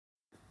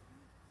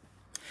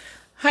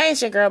Hi,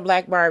 it's your girl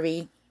Black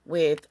Barbie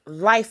with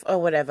Life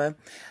or Whatever.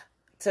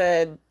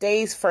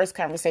 Today's first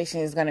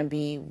conversation is going to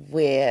be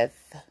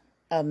with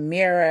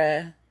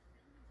Amira.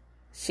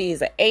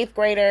 She's an 8th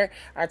grader.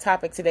 Our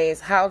topic today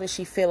is how does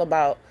she feel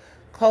about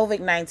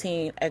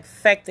COVID-19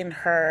 affecting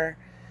her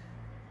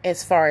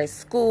as far as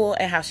school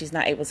and how she's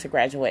not able to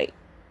graduate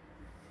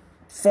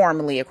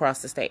formally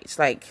across the stage.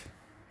 Like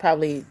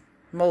probably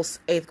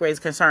most 8th graders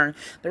concerned.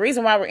 The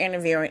reason why we're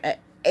interviewing an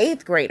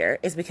 8th grader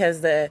is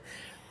because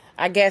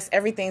I guess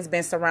everything's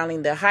been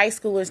surrounding the high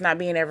schoolers not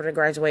being able to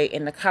graduate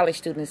and the college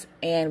students,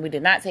 and we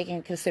did not take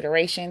into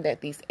consideration that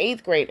these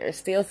 8th graders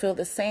still feel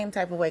the same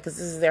type of way because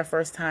this is their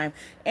first time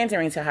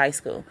entering to high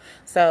school.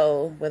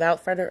 So,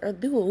 without further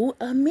ado,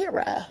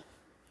 Amira.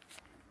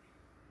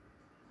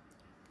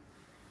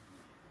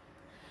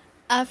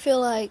 I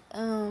feel like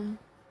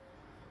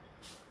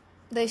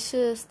they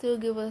should still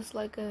give us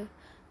like a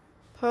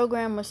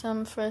program or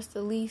something for us to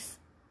at least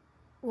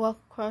walk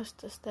across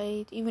the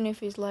stage, even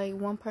if it's like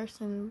one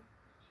person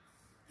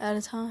at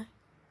a time.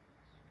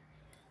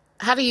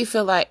 How do you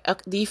feel like,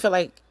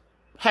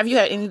 have you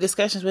had any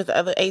discussions with the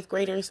other 8th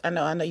graders? I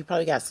know you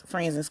probably got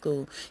friends in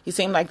school. You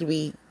seem like to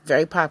be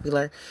very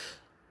popular.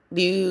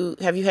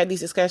 Have you had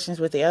these discussions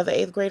with the other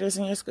 8th graders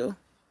in your school?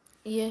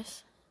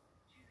 Yes.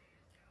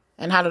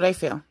 And how do they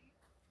feel?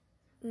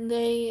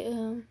 They,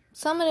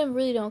 some of them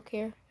really don't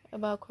care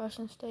about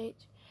crossing stage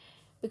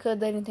because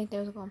they didn't think they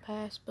was going to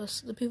pass.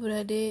 But the people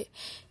that did,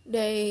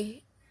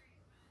 they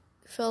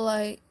felt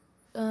like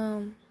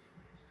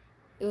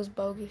it was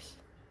bogus.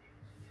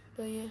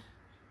 But yeah.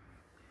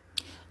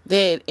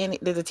 Did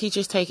the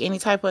teachers take any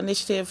type of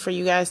initiative for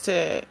you guys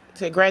to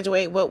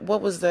graduate?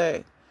 What was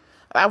the,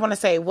 I want to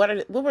say,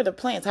 what were the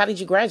plans? How did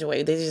you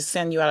graduate? Did they just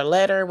send you out a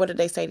letter? What did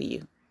they say to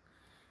you?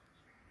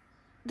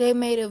 They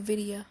made a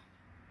video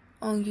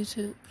on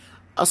YouTube.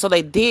 Oh, so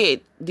they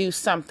did do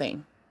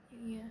something.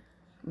 Yeah.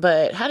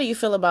 But how do you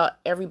feel about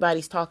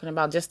everybody's talking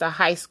about just the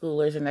high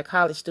schoolers and the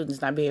college students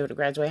not being able to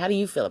graduate? How do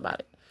you feel about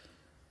it?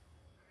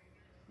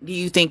 Do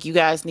you think you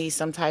guys need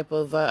some type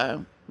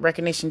of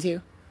recognition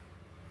too?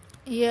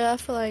 Yeah, I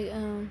feel like,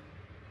 I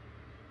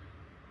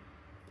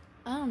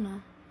don't know.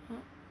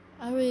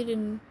 I really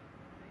didn't.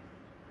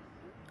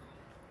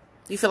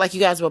 Do you feel like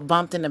you guys were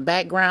bumped in the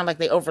background, like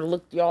they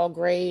overlooked y'all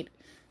grade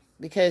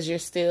because you're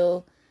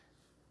still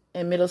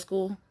in middle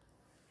school?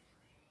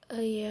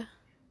 Yeah.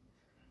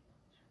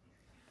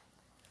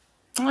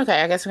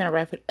 Okay, I guess we're going to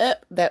wrap it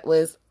up. That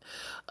was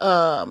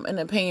an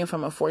opinion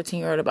from a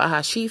 14-year-old about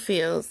how she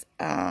feels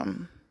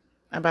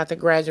about the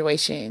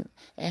graduation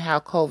and how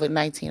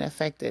COVID-19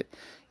 affected,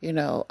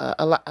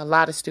 a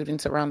lot of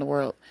students around the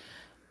world.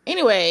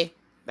 Anyway,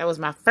 that was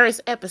my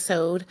first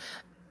episode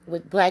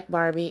with Black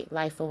Barbie,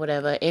 Life or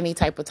Whatever. Any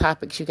type of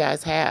topics you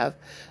guys have,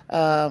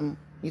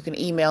 you can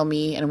email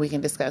me and we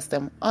can discuss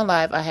them on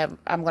live.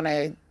 I'm going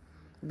to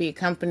be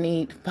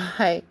accompanied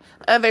by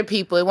other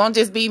people. It won't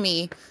just be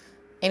me.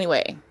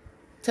 Anyway,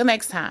 till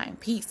next time.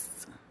 Peace.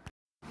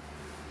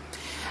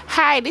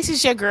 Hi, this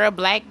is your girl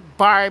Black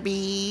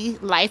Barbie,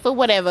 Life or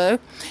Whatever.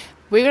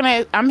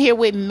 I'm here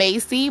with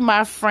Macy,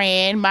 my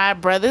friend, my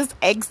brother's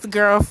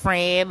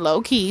ex-girlfriend,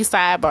 low-key,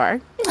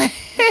 sidebar. And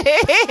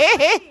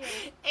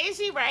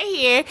she right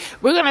here.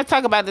 We're going to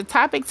talk about the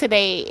topic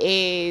today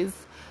is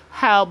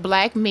how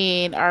black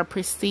men are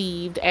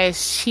perceived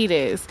as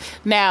cheaters.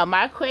 Now,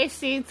 my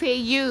question to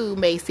you,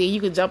 Macy,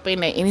 you can jump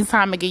in at any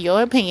time and give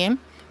your opinion.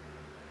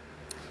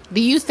 Do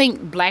you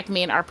think black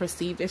men are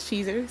perceived as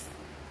cheaters?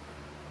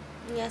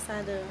 Yes,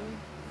 I do.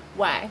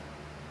 Why?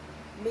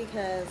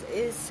 Because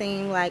it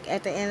seems like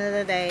at the end of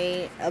the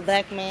day, a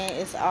black man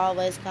is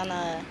always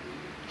gonna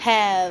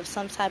have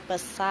some type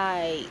of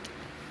side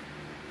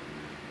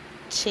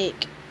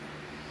chick,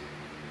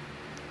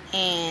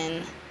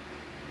 and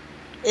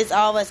it's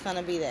always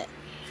gonna be that.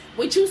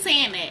 What you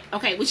saying that?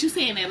 Okay, what you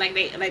saying that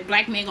like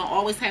black men gonna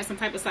always have some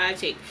type of side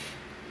chick?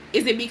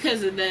 Is it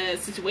because of the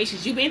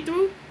situations you've been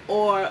through,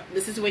 or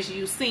the situation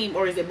you've seen,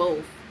 or is it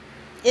both?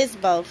 It's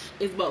both.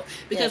 It's both.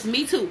 Because yes.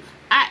 Me too.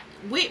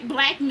 With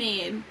black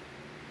men,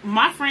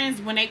 my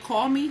friends, when they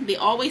call me, they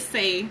always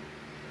say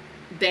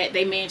that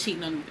they man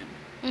cheating on them.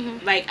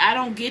 Mm-hmm. Like, I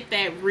don't get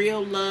that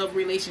real love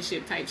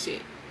relationship type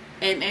shit.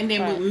 And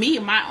then right. With me,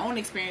 my own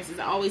experiences,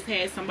 I always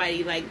had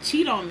somebody like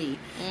cheat on me.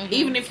 Mm-hmm.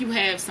 Even if you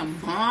have some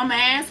bum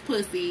ass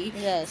pussy,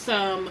 yes.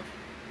 Some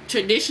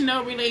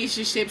traditional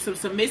relationships, some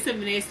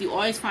submissiveness, you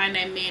always find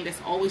that man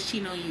that's always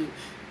cheating on you.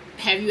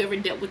 Have you ever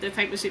dealt with that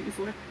type of shit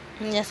before?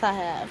 Yes, I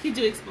have. Could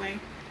you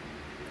explain?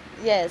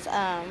 Yes,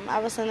 I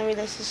was in a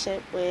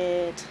relationship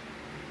with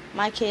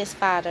my kid's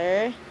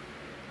father,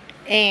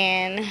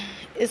 and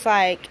it's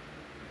like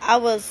I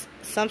was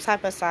some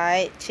type of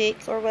side chick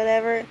or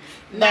whatever.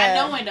 Not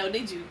knowing though,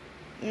 did you?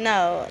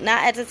 No,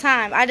 not at the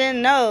time. I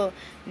didn't know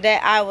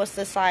that I was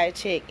the side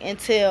chick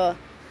until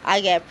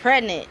I got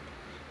pregnant,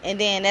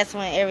 and then that's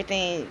when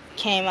everything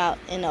came out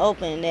in the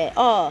open that,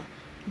 oh,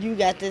 you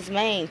got this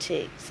main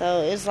chick.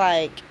 So it's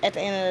like at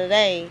the end of the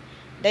day,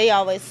 they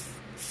always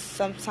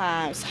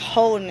sometimes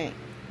holding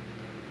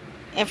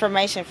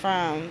information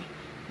from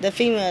the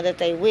female that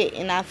they with,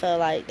 and I feel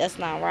like that's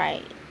not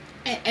right.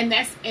 And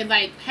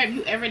like, have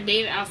you ever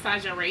dated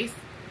outside your race?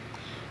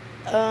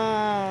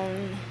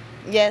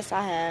 Yes,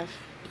 I have.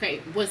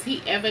 Okay, was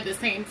he ever the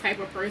same type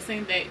of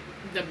person that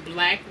the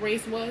black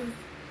race was?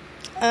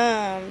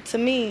 To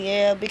me,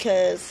 yeah,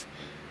 because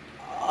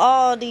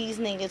all these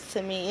niggas,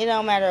 to me, it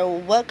don't matter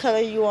what color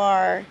you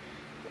are,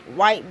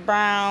 white,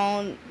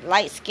 brown,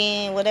 light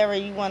skin, whatever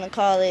you want to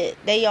call it,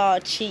 they all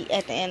cheat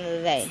at the end of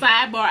the day.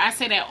 Sidebar, I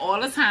say that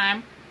all the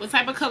time. What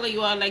type of color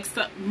you are, like,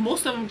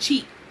 most of them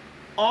cheat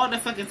all the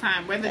fucking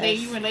time. Whether they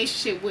in a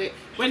relationship with,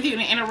 whether you're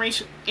in an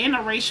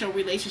interracial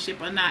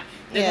relationship or not,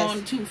 they're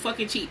going to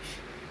fucking cheat.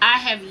 I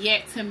have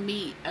yet to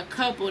meet a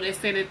couple that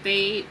say that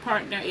their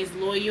partner is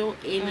loyal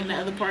and the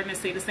other partner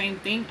say the same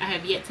thing. I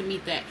have yet to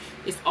meet that.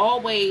 It's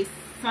always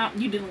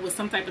you dealing with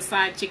some type of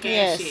side chick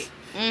ass shit.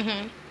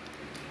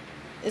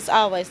 It's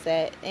always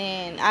that.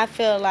 And I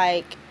feel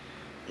like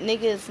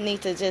niggas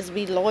need to just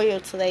be loyal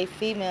to their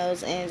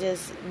females and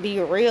just be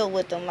real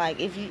with them. Like,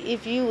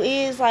 if you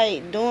is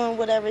like doing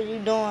whatever you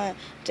doing,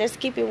 just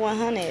keep it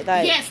 100.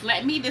 Like, yes,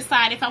 let me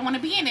decide if I want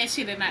to be in that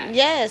shit or not.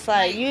 Yes,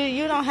 like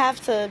you don't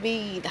have to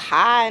be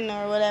hiding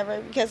or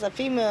whatever, because a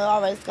female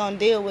always gonna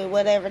deal with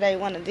whatever they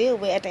want to deal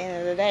with at the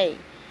end of the day.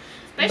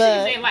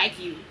 Especially if they like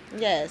you.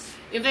 Yes.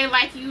 If they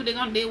like you, they're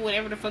gonna deal with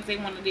whatever the fuck they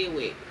want to deal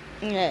with.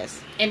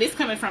 Yes. And this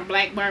coming from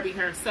Black Barbie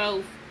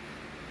herself.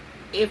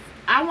 If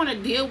I want to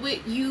deal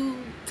with you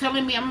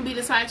telling me I'm going to be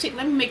the side chick,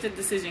 let me make the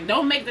decision.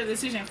 Don't make the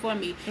decision for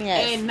me.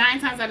 Yes. And 9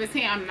 times out of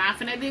 10, I'm not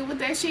finna deal with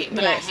that shit.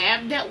 But I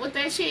have dealt with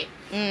that shit.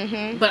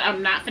 But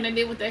I'm not finna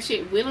deal with that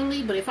shit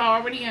willingly. But if I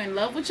already am in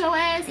love with your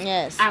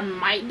ass, I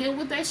might deal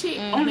with that shit.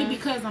 Only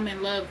because I'm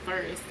in love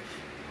first.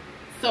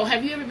 So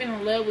have you ever been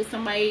in love with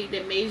somebody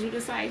that made you the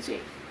side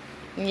chick?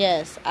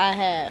 Yes, I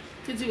have.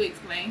 Could you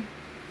explain?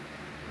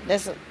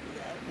 That's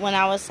when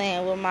I was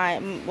saying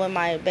with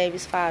my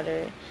baby's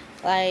father.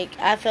 Like,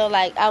 I felt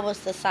like I was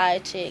the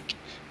side chick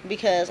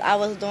because I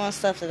was doing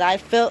stuff that I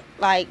felt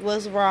like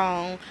was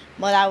wrong,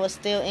 but I was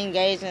still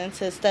engaging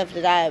into stuff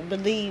that I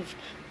believed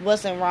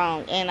wasn't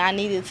wrong, and I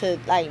needed to,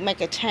 like,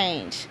 make a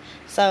change.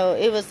 So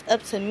it was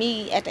up to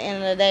me at the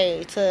end of the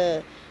day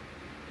to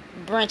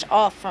branch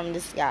off from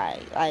this guy.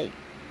 Like,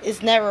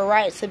 it's never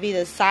right to be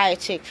the side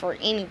chick for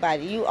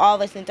anybody. You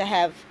always need to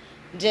have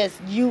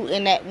just you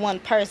and that one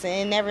person.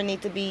 It never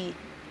need to be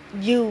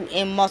you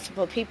and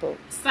multiple people.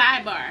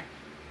 Sidebar.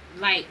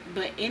 Like,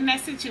 but in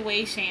that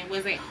situation,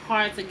 was it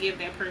hard to give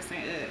that person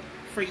up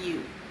for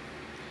you?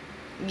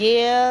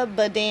 Yeah,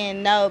 but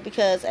then no,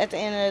 because at the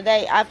end of the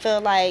day, I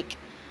feel like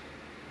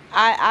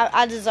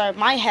I deserve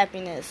my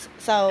happiness.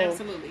 So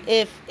absolutely.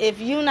 If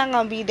you're not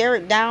gonna be there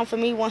down for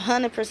me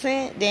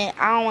 100%, then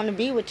I don't want to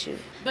be with you.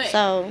 But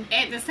so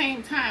at the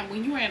same time,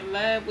 when you're in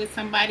love with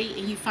somebody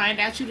and you find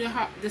out you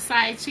the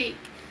side chick,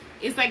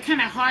 it's like kind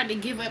of hard to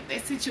give up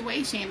that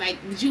situation.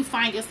 Like, did you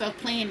find yourself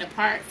playing the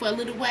part for a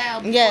little while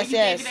before you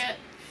gave it up?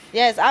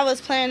 Yes, I was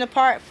playing the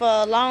part for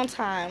a long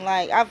time.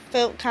 Like, I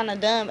felt kind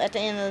of dumb at the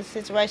end of the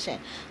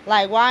situation.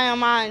 Like, why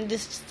am I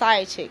this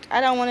side chick?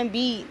 I don't want to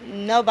be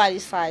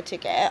nobody's side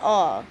chick at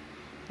all.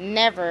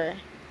 Never.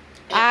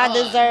 I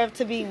deserve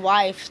to be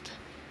wifed.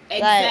 Exactly.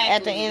 Like,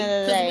 at the end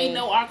of the day. Because we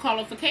know our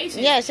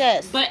qualifications.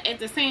 Yes. But at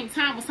the same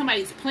time, when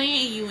somebody's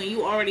playing you and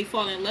you already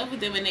fall in love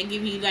with them and they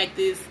give you, like,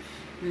 this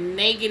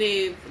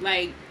negative,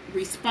 like,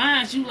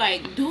 response, you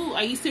like, dude,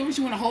 are you serious?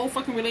 You in a whole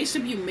fucking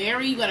relationship? You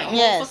married? You got a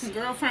whole fucking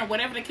girlfriend?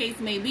 Whatever the case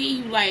may be,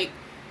 you like,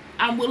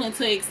 I'm willing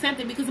to accept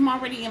it because I'm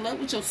already in love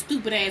with your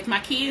stupid ass. My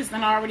kids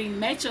done already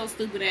met your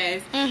stupid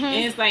ass.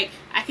 And it's like,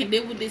 I can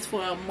deal with this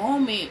for a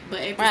moment,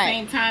 but at the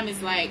same time,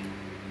 it's like,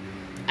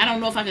 I don't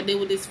know if I can deal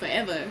with this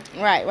forever.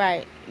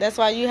 Right. That's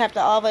why you have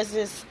to always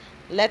just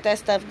let that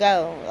stuff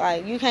go.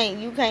 Like, you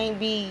can't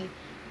be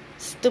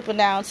stooping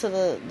down to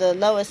the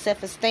lowest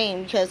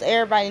self-esteem, because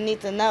everybody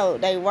needs to know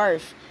their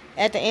worth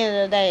at the end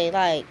of the day.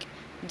 Like,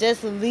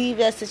 just leave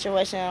that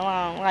situation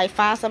alone. Like,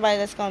 find somebody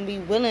that's going to be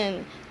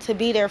willing to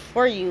be there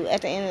for you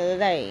at the end of the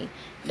day.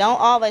 Don't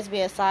always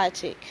be a side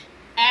chick.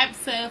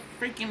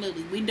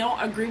 Absolutely. We don't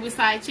agree with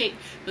side chick,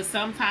 but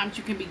sometimes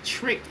you can be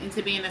tricked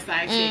into being a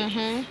side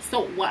chick.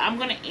 So what I'm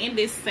going to end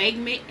this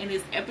segment and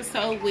this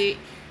episode with,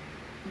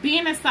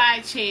 being a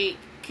side chick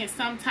can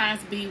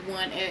sometimes be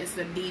one as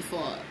a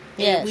default.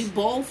 Yes. We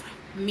both,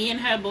 me and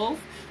her both,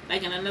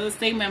 like in another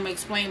statement, I'm going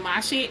to explain my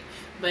shit,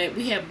 but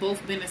we have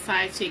both been a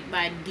side chick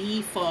by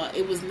default.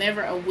 It was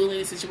never a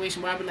willing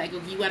situation where I'd be like,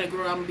 okay, you got a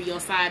girl, I'm going to be your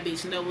side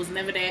bitch. No, it was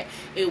never that.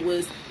 It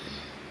was,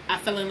 I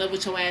fell in love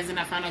with your ass and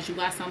I found out you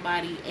got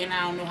somebody and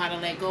I don't know how to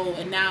let go.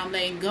 And now I'm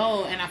letting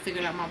go and I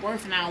figured out my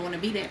worth and I don't want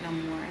to be that no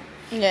more.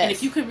 Yes. And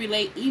if you can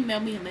relate, email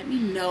me and let me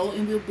know,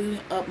 and we'll bring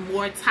up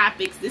more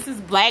topics. This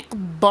is Black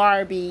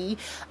Barbie,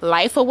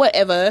 Life or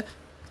Whatever.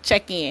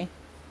 Check in.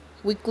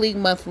 Weekly,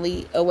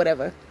 monthly, or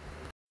whatever.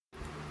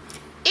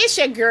 It's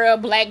your girl,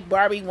 Black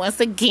Barbie,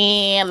 once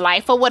again.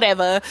 Life or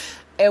Whatever.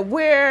 And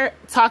we're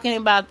talking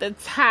about the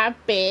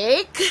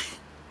topic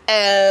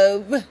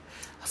of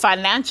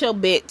financial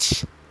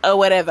bitch or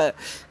whatever.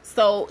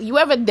 So, you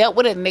ever dealt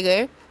with a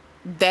nigga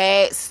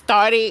that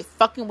started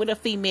fucking with a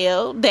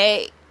female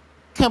that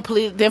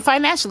completed them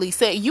financially.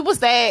 So you was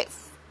that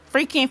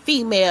freaking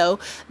female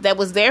that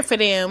was there for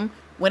them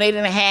when they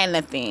didn't have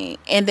nothing.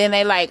 And then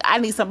they like, I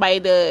need somebody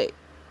to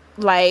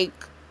like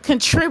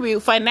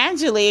contribute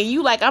financially, and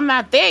you like, I'm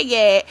not there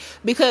yet,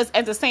 because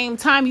at the same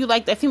time you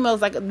like that female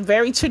is like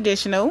very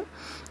traditional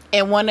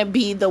and want to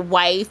be the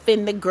wife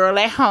and the girl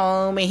at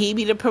home, and he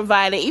be the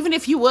provider, even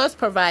if you was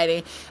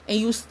providing, and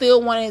you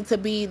still wanted to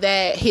be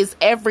that his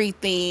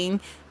everything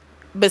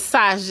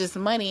besides just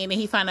money. And then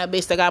he found a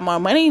bitch that got more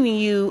money than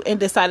you and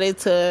decided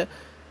to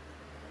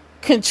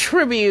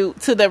contribute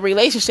to the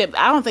relationship.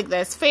 I don't think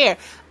that's fair.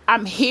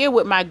 I'm here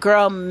with my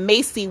girl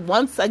Macy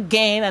once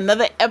again,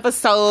 another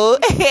episode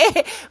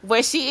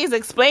where she is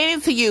explaining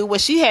to you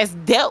what she has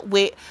dealt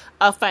with,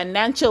 a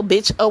financial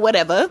bitch or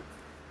whatever.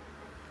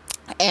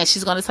 And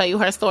she's going to tell you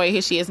her story.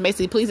 Here she is.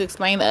 Macy, please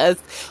explain to us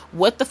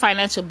what the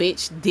financial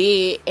bitch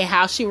did and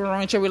how she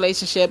ruined your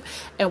relationship,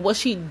 and what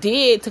she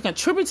did to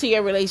contribute to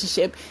your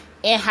relationship,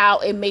 and how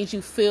it made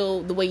you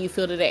feel the way you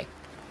feel today.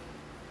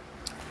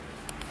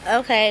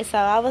 Okay, so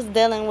I was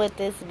dealing with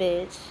this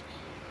bitch,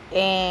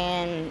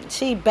 and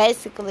she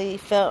basically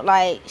felt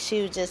like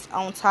she was just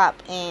on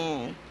top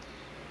and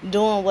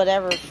doing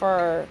whatever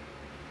for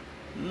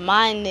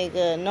my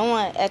nigga,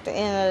 knowing at the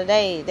end of the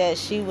day that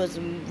she was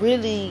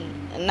really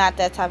not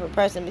that type of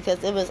person,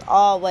 because it was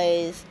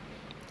always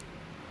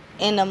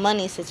in a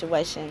money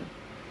situation.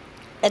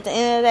 At the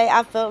end of the day,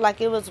 I felt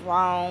like it was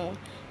wrong,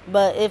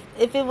 but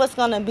if it was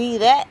gonna be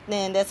that,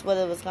 then that's what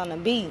it was gonna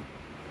be,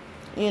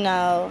 you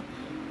know.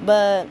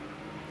 But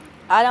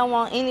I don't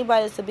want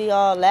anybody to be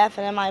all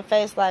laughing in my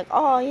face like,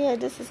 oh yeah,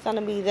 this is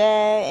gonna be that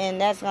and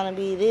that's gonna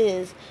be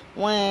this,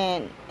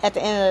 when at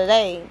the end of the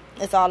day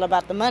it's all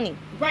about the money.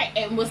 Right.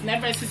 And was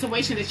never a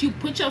situation that you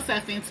put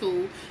yourself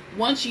into.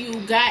 Once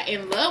you got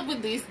in love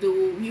with this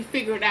dude, you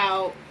figured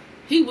out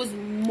he was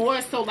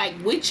more so like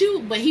with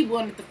you, but he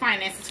wanted the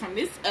finances from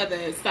this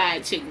other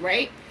side chick,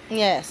 right?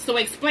 Yes. So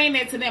explain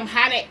that to them,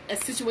 how that a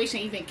situation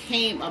even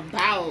came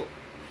about.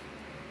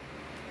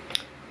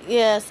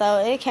 Yeah, so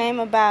it came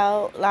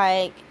about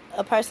like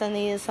a person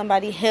needed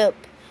somebody help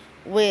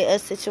with a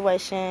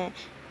situation,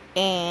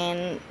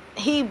 and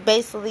he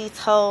basically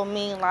told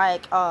me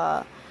like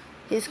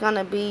he's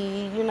gonna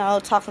be, you know,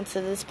 talking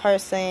to this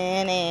person,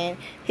 and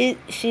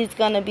she's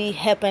gonna be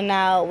helping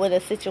out with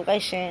a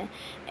situation.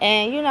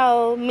 And you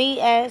know, me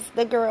as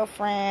the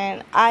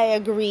girlfriend, I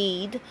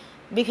agreed,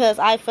 because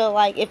I felt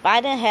like if I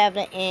didn't have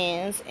the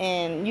ends,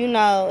 and you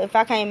know, if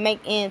I can't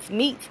make ends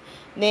meet,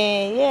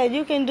 then yeah,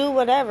 you can do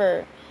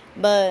whatever.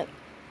 But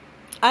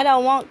I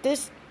don't want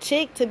this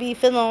chick to be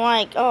feeling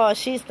like, oh,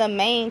 she's the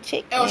main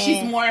chick. Oh,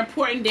 she's more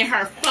important than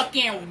her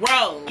fucking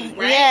role, right?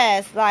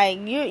 Yes, like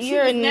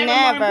you're never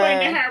more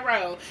important than her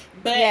role.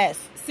 But yes,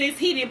 since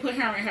he didn't put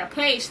her in her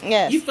place,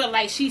 yes, you feel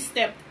like she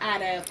stepped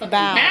out of fucking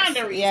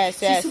boundaries. Yes,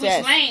 she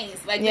switched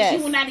lanes. Like, yes,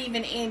 you were not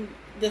even in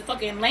the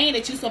fucking lane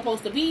that you're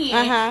supposed to be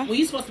in. When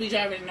you're supposed to be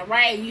driving in the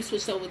right, and you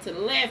switched over to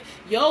the left.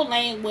 Your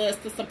lane was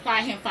to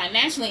supply him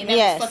financially, and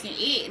that was fucking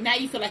it. Now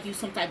you feel like you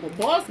some type of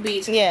boss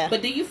bitch. Yeah.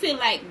 But do you feel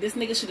like this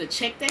nigga should have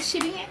checked that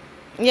shit in?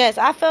 Yes,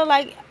 I feel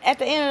like at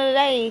the end of the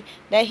day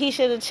that he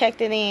should have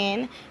checked it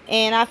in,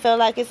 and I feel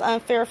like it's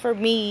unfair for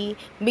me,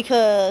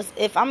 because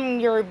if I'm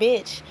your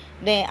bitch,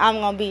 then I'm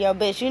gonna be your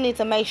bitch. You need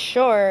to make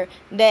sure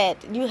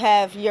that you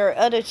have your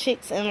other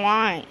chicks in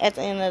line at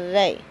the end of the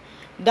day.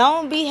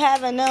 Don't be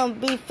having them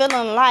be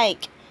feeling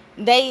like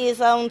they is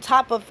on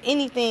top of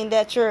anything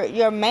that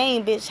your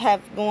main bitch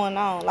have going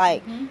on.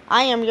 Like,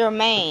 I am your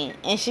main,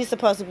 and she's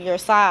supposed to be your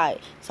side.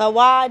 So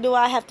why do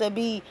I have to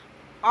be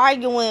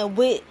arguing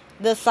with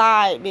the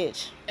side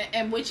bitch?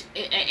 And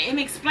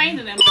explain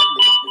to them.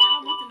 I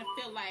don't want them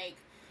to feel like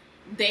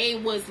they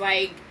was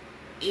like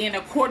in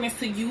accordance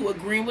to you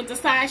agreeing with the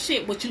side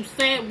shit. What you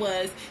said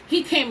was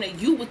he came to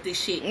you with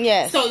this shit.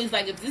 Yes. So he's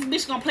like, if this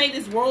bitch gonna play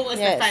this role as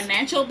a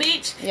financial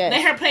bitch, yes,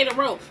 let her play the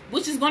role,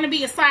 which is gonna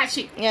be a side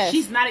chick. Yes.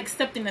 She's not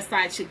accepting the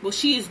side chick. What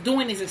she is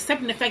doing is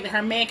accepting the fact that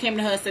her man came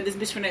to her and said, this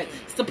bitch finna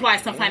supply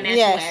some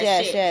financial ass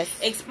shit. Yes.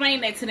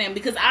 Explain that to them,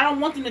 because I don't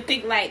want them to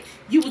think like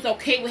you was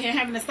okay with him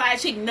having a side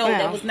chick. No,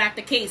 that was not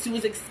the case. He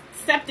was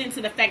accepting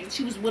to the fact that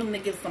she was willing to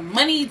give some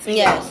money to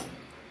him.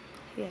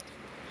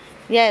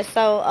 Yes,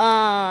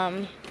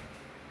 so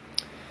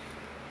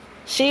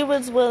she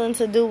was willing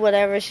to do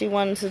whatever she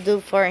wanted to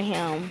do for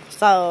him.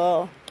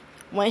 So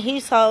when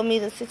he told me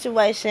the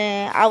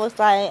situation, I was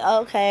like,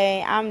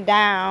 okay, I'm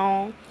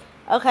down.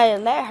 Okay,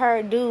 let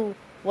her do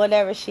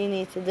whatever she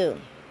needs to do.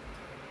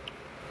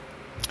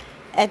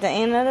 At the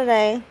end of the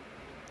day,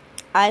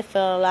 I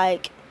feel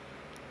like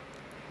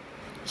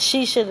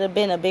she should have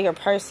been a bigger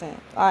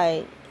person.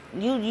 Like,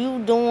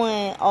 you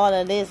doing all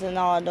of this and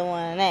all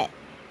doing that.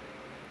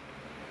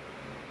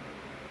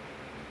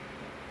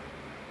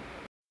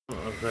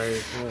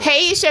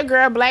 Hey, it's your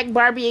girl Black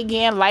Barbie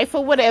again, Life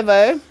or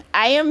Whatever.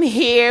 I am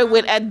here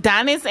with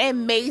Adonis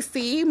and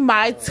Macy,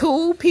 my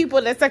two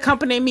people that's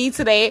accompanying me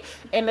today.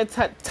 And the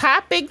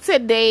topic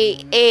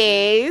today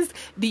is,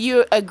 do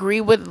you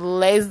agree with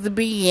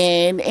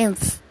lesbian and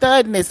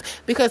studness?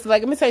 Because,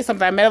 like, let me tell you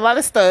something. I met a lot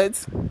of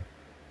studs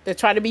that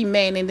try to be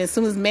men, and as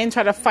soon as men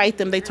try to fight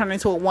them, they turn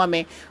into a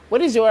woman.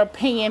 What is your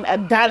opinion,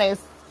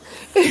 Adonis?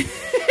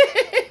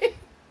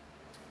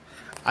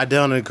 I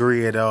don't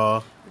agree at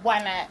all. Why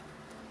not?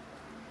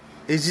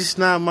 It's just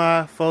not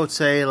my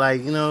forte.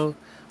 Like, you know,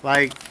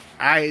 like,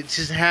 I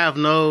just have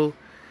no,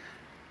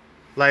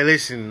 like,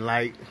 listen,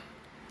 like,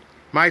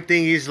 my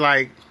thing is,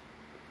 like,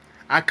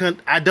 I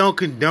don't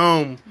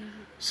condone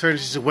certain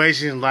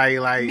situations,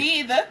 like, Me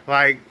either.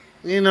 like,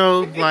 you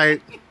know,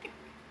 like,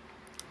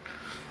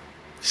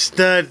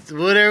 studs,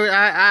 whatever.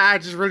 I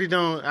just really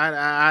don't.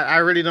 I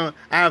really don't.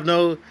 I have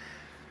no.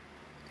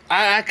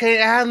 I can't.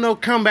 I have no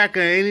comeback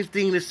or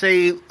anything to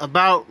say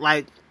about,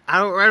 like,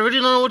 I really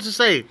don't know what to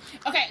say.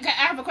 Okay, I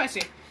have a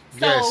question.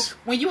 So, Yes.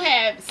 when you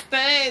have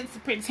studs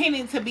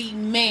pretending to be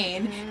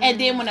men, and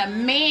then when a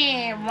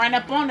man run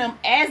up on them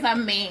as a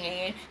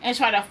man and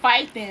try to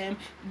fight them,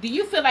 do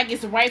you feel like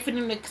it's right for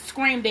them to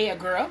scream they a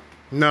girl?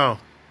 No.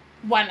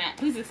 Why not?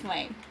 Please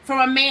explain. From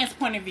a man's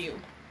point of view.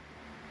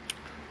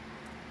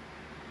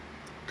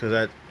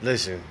 Because,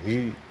 listen,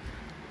 you,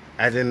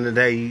 at the end of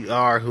the day, you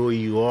are who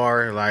you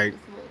are. Like,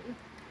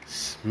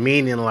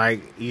 meaning,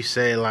 like, you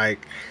say,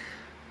 like,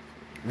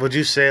 would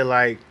you say,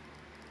 like,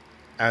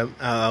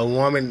 a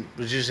woman,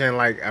 would you saying,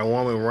 like, a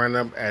woman run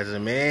up as a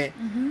man?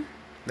 Mm-hmm.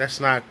 That's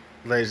not,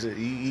 like,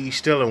 you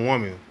still a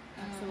woman.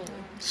 Absolutely.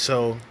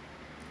 So,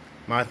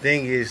 my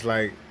thing is,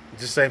 like,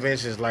 just say, for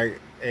instance, like,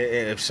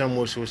 if something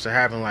was to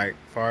happen, like,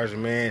 as far as a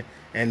man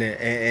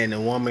and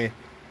a woman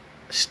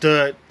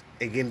stood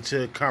and get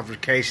into a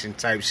confrontation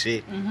type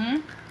shit,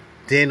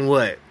 then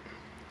what?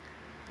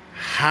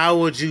 How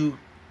would you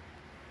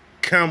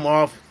come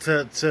off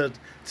to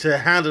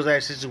handle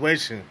that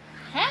situation?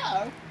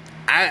 How?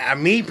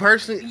 Me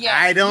personally, Yes,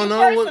 I don't you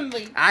know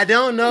personally. what I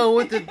don't know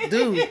what to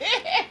do.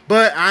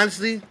 But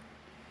honestly,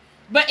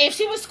 But if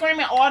she was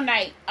screaming all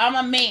night, I'm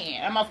a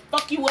man, I'm gonna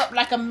fuck you up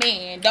like a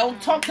man.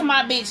 Don't talk to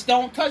my bitch.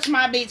 Don't touch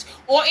my bitch.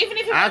 Or even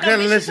if you I want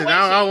couldn't a bitch listen.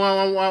 situation.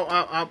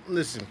 I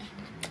listen.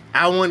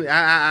 I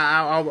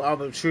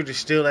would treat her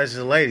still as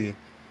a lady.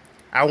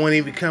 I wouldn't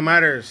even come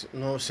at her, you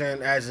know what I'm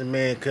saying, as a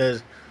man,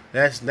 because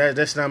that's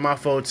not my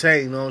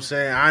forte, you know what I'm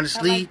saying.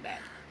 Honestly, I like that.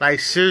 like,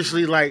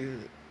 seriously, like,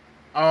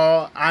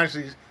 all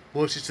honestly,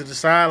 bullshit to the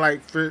side,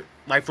 like for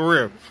real. At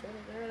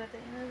the end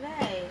of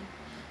the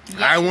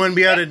day. I wouldn't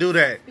be able to do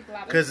that Speak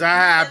louder. because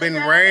I've been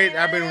raised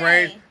At the end of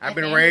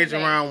the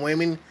day. around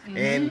women,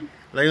 and,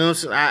 like, you know what I'm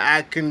saying,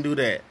 I couldn't do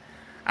that.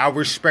 I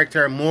respect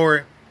her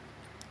more,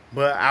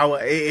 but I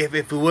would, if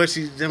it was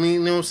she, I mean, you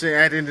know what I'm saying.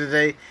 At the end of the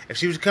day, if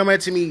she was coming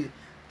at me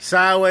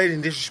sideways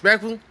and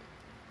disrespectful,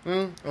 you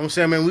know what I'm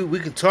saying, man, we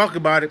can talk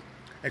about it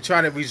and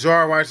try to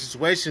resolve our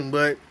situation,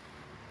 but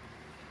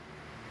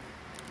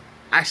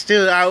I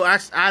still, I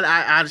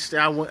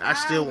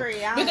still.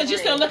 agree. I Because you agree.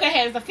 still look at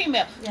her as a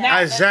female. Yeah. Now,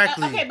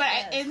 Exactly. Okay, but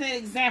Yes. as an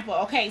example,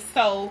 okay,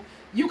 so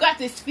you got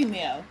this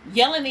female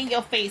yelling in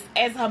your face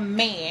as a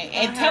man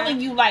and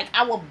telling you, like,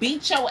 I will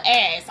beat your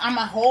ass. I'm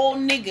a whole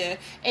nigga.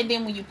 And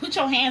then when you put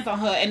your hands on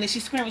her and then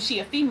she's screaming she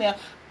a female,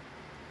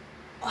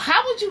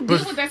 how would you deal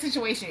But- with that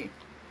situation?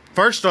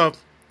 First off,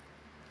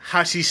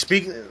 how she's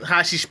speaking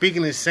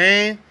and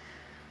saying,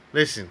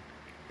 listen,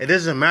 it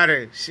doesn't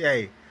matter.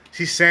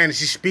 She's saying that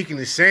she's speaking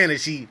and saying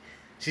that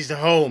she's the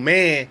whole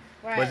man,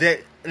 Right. but that,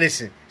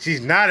 listen,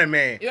 she's not a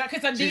man. Yeah,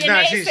 because her She's DNA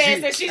not-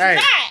 says that she's hey,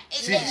 not.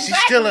 She's Exactly,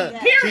 still a,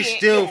 period. she's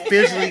still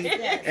physically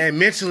Yes. and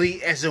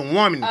mentally as a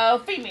woman.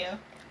 Female.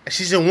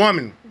 She's a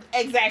woman.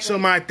 Exactly. So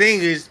my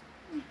thing is,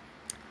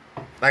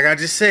 like I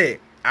just said,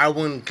 I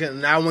wouldn't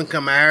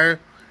come at her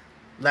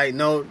like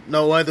no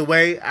other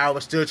way. I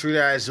would still treat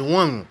her as a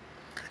woman.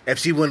 If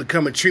she wouldn't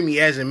come and treat me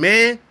as a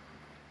man,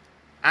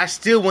 I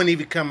still wouldn't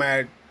even come at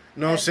her.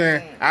 You know what I'm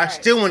saying? I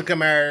still wouldn't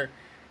come at her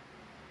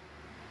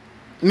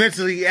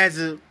mentally as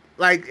a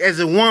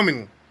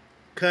woman,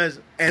 cause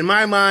in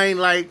my mind,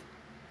 like,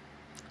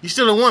 you're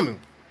still a woman.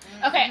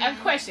 Okay, a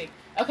question.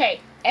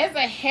 Okay, as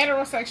a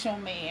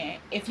heterosexual man,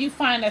 if you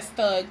find a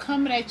stud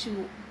coming at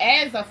you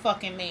as a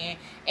fucking man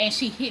and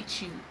she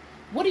hits you,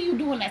 what do you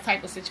do in that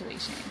type of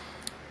situation?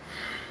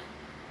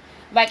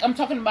 Like, I'm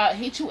talking about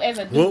hit you as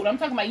a dude. Well- I'm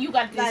talking about you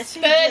got this Like, she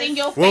stud in just-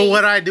 your face. What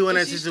would I do in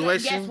and that she's-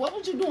 situation? Yes, what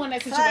would you do in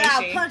that So I'll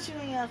situation? punch you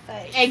in your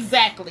face.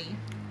 Exactly.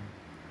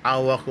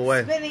 I'll walk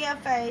away. Spit in your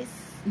face.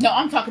 No,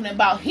 I'm talking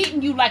about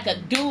hitting you like a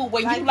dude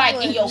where Like you like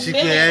you in would. your She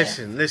feelings.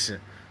 can listen.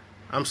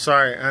 I'm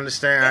sorry. I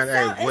understand.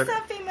 It's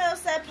some females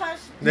that punch.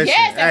 Listen,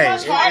 Yes, that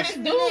punch hey, hard as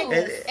it- dudes.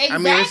 Exactly. I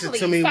mean, listen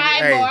to me. Sidebar,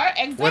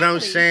 Hey, exactly. what I'm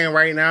saying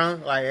right now,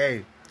 like,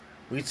 hey,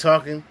 we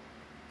talking.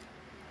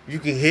 You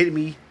can hit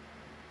me,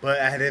 but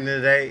at the end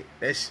of the day,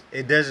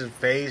 it doesn't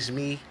phase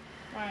me.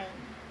 Right.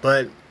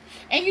 But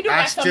And you do I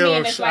have some still,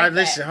 men that's like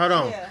listen. that. Hold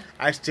on. Yeah.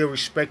 I still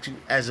respect you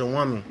as a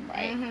woman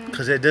Right.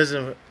 because it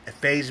doesn't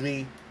phase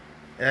me.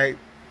 Like,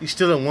 you're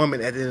still a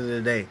woman at the end of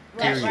the day.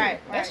 That's Period. right.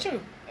 Right. That's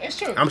true. It's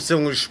true. I'm still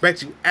gonna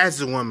respect you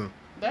as a woman.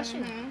 That's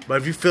true.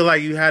 But if you feel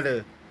like you had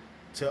to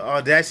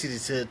audacity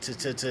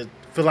to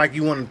feel like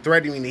you want to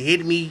threaten me to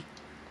hit me,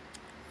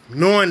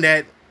 knowing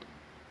that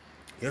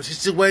your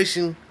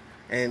situation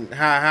and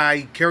how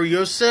you carry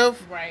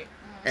yourself, Right.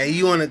 and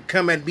you want to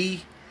come at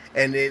me,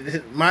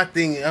 and my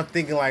thing, I'm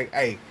thinking like,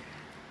 hey,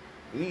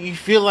 you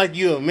feel like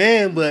you're a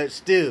man, but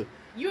still,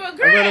 You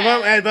agree. in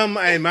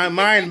my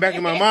mind, back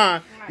in my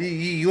mind,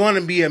 you want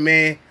to be a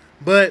man,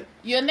 but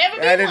You'll never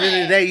be at the one. end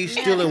of the day, you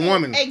still a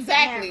woman.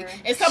 Exactly. Never.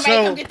 And somebody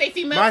come get their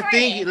female my friend.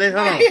 thing, hold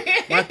on.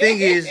 My thing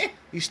is,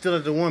 you still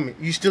a woman.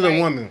 You still Right.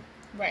 a woman.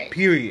 Right.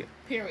 Period.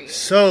 Period.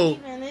 So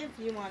Even if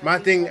you want my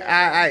thing,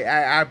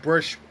 I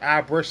brush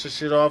the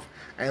shit off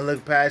and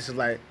look past it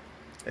like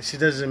that shit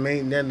doesn't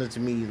mean nothing to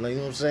me. Like, you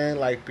know what I'm saying?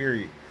 Like,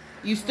 period.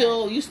 You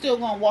still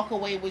gonna walk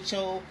away with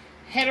your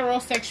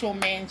heterosexual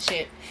man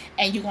shit,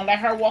 and you're gonna let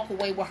her walk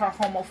away with her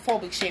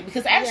homophobic shit,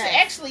 because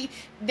actually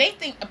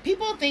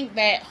people think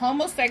that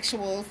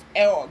homosexuals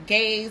or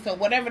gays or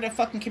whatever the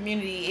fucking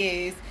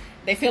community is,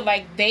 they feel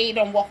like they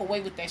don't walk away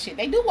with that shit.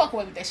 They do walk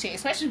away with that shit,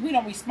 especially if we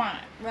don't respond.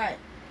 Right.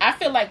 I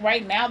feel like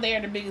right now they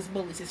are the biggest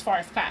bullies as far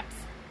as cops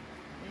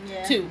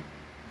Yeah. too.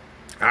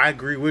 I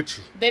agree with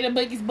you. They're the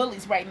biggest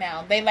bullies right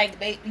now.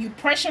 You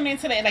pressure them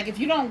into that. Like, if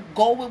you don't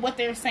go with what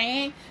they're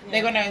saying,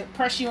 they're gonna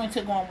pressure you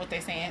into going with what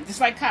they're saying.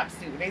 Just like cops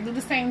do. They do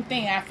the same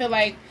thing. I feel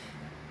like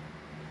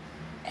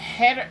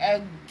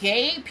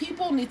gay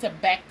people need to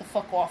back the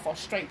fuck off on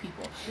straight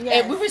people.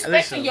 Yes. And we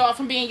respecting y'all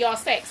from being y'all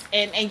sex,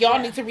 and y'all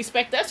need to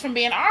respect us from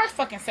being our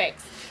fucking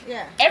sex.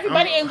 Yeah.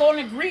 Everybody ain't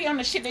gonna agree on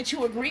the shit that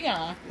you agree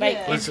on. Like,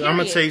 Yeah. Listen, I'm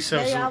gonna tell you They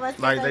something. always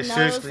Like, put they their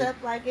seriously. nose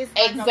up like it's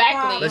like Exactly. a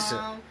problem. Listen.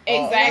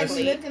 Exactly.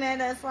 They be looking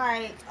at us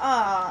like,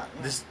 oh,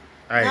 This,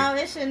 hey, no,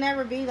 it should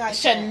never be like It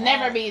should that.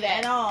 never be that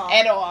at all.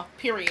 At all.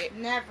 Period.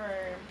 Never.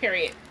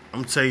 Period.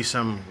 I'm gonna tell you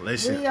something.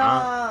 Listen, We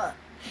all.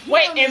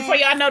 Wait, and humans. for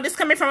y'all know this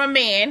coming from a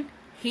man,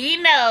 he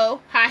know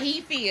how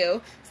he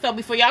feel. So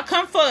before y'all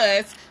come for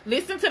us,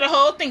 listen to the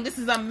whole thing. This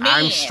is a man.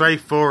 I'm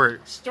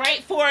straightforward.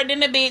 Straightforward in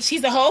the bitch.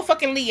 He's a whole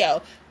fucking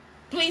Leo.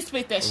 Please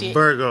spit that shit.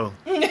 Virgo.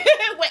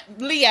 What,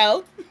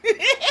 Leo?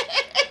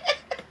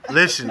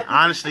 Listen,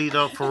 honestly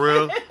though, for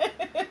real.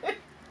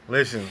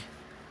 Listen,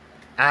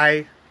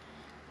 I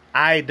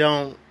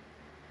don't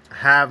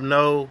have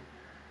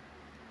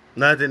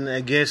nothing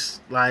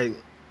against like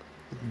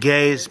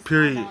gays.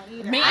 Period.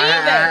 Me either.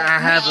 I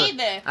have Me a-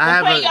 either. I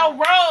have Play a- your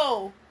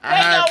role. Play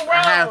your role.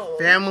 I have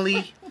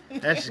family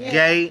that's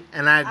gay,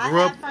 and I grew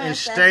have up friends and that's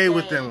stayed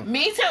with gay. them.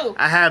 Me too.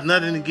 I have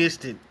nothing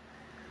against it.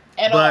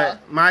 At But all.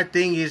 my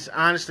thing is,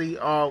 honestly,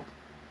 all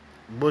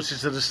bullshit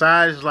to the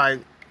side, is like,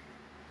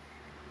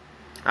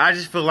 I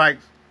just feel like,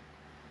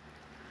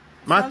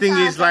 my thing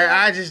Sometimes is like,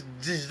 I I just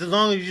as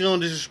long as you don't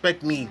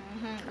disrespect me,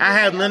 I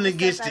have nothing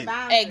against it.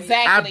 Exactly.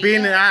 I've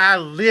been, I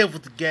live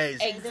with the gays,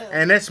 Exactly.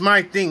 and that's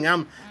my thing.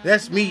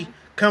 That's me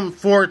coming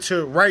forward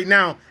to right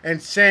now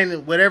and saying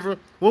that whatever,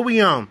 what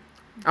we on.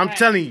 I'm Right.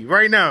 telling you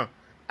right now,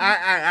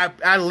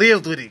 I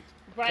lived with it.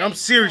 Right. I'm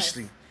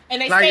seriously.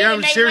 And they Like, stay I'm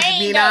in their seriously lane,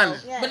 being though.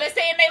 honest. Yeah. But they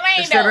stay in their lane,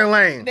 They stay in though. their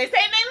lane. They stay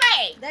in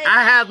their lane.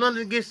 I have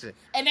nothing against it.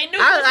 And they knew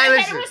I you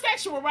was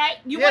listen. heterosexual, right?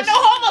 You Yes. weren't no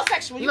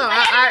homosexual. You No, were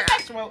I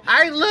heterosexual.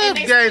 love And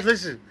they- gays.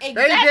 Listen,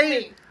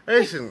 Exactly.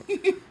 listen.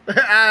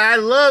 I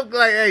love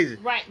like gays.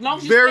 Right. Long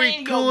as you Very stay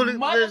in cool. your I'm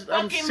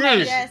motherfucking serious.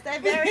 lane. Yes, they're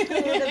very cool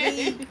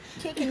to be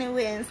kicking it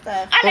with and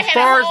stuff. I done As had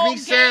far a as whole me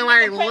saying, gang like,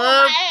 nigga play with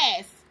love- my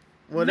ass.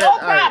 Well, No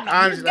problem.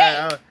 honestly, You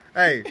gay.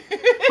 hey,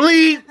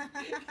 please.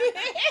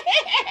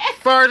 As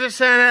far as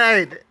saying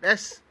that, hey,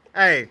 that's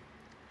hey.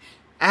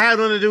 I have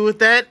nothing to do with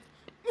that.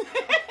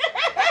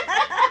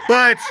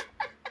 But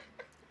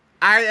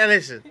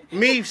listen.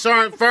 Me,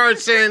 far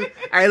as saying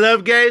I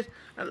love gays,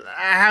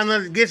 I have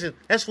nothing against it.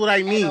 That's what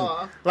I mean.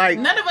 all. Like,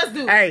 None of us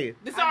do. Hey,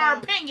 This is our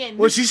opinion.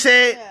 what she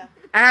said, Yeah.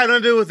 I have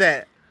nothing to do with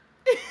that.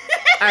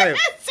 Hey,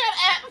 Shut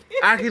up.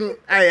 I can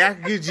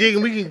get jig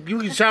and you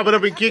can chop it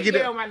up and kick it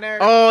Get on my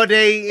nerves. all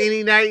day,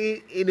 any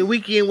night, in the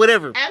weekend,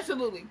 whatever.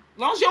 Absolutely. As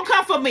long as you don't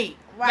come for me.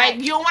 Right.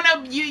 Like, you don't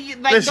want to, you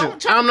like, Listen,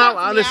 don't try I'm to not.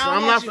 come for me. Listen, I don't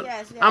I'm want not. you.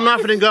 Yes, yes. I'm not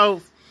finna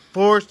go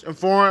forced and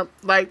foreign.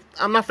 Like,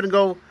 I'm not finna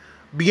go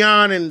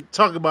beyond and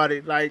talk about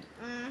it. Like,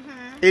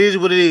 it is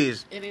what it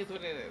is. It is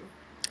what it is.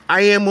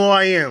 I am who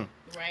I am.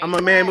 Right. I'm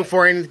a man Right.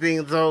 before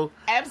anything. So,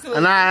 Absolutely.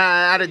 and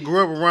I done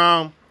grew up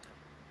around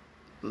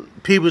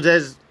people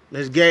that's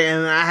gay,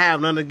 and I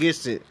have nothing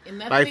against it. And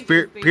nothing Like,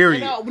 against it.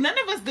 period. No, none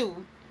of us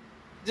do.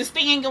 Just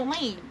stay in your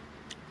lane.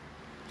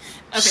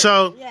 Okay.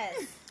 So, Yes.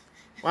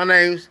 my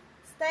name's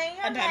Stay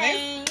in your Okay.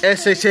 lane.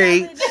 SHA.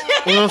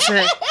 You know what I'm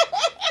saying?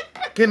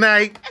 Good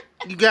night.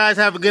 You guys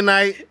have a good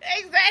night.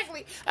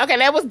 Exactly. Okay,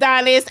 that was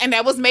Donis, and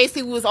that was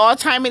Macy. We was all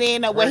chiming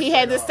in on what he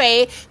had to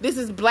say. This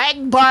is Black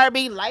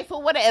Barbie, Life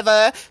or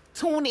Whatever.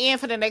 Tune in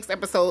for the next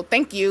episode.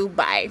 Thank you.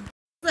 Bye.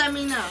 Let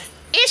me know.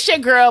 It's your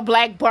girl,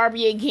 Black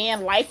Barbie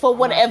again, Life or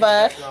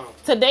Whatever.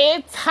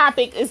 Today's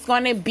topic is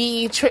going to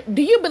be,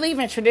 do you believe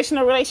in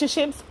traditional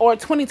relationships or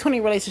 2020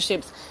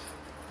 relationships?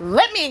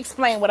 Let me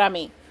explain what I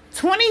mean.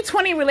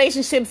 2020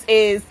 relationships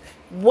is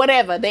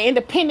whatever, the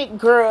independent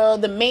girl,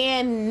 the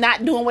man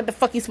not doing what the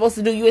fuck he's supposed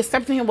to do, you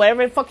accepting him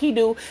whatever the fuck he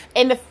do,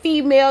 and the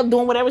female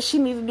doing whatever she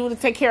needs to do to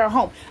take care of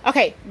home.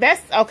 Okay,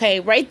 that's okay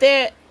right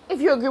there. If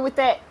you agree with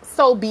that,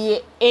 so be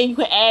it, and you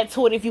can add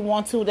to it if you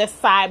want to. That's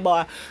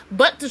sidebar.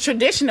 But the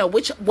traditional,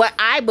 which what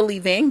I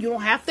believe in, you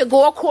don't have to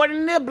go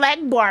according to Black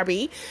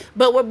Barbie,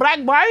 but what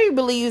Black Barbie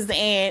believes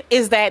in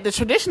is that the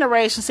traditional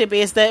relationship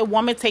is that a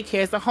woman take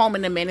care of the home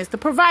and the man is the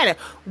provider,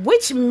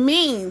 which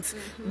means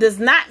does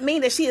not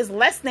mean that she is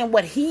less than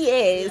what he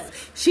is.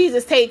 She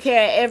just take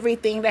care of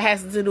everything that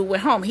has to do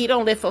with home. He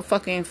don't lift a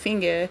fucking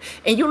finger,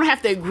 and you don't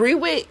have to agree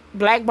with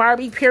Black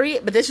Barbie,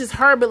 period, but this is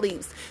her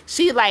beliefs.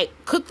 She like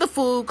cook the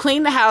food,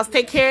 clean the house,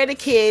 take care of the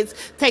kids,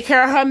 take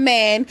care of her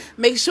man,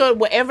 make sure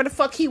whatever the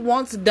fuck he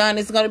wants done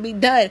is going to be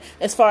done.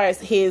 As far as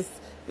his,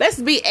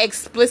 let's be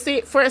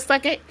explicit for a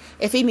second,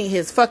 if he need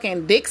his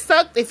fucking dick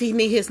sucked, if he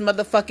need his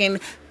motherfucking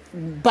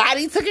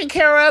body taken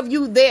care of,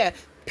 you there,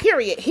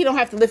 period. He don't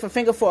have to lift a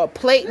finger for a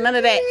plate, none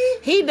of that.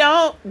 He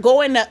don't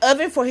go in the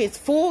oven for his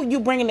food, you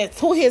bringing it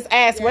to his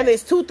ass, whether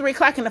it's 2-3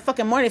 o'clock in the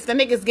fucking morning. If the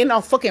nigga's getting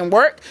on fucking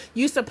work,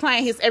 you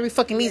supplying his every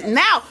fucking needs.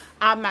 Now,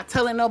 I'm not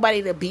telling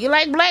nobody to be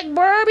like Black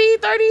Barbie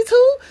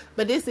 32,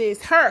 but this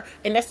is her,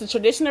 and that's the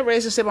traditional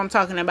relationship I'm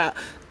talking about.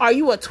 Are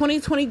you a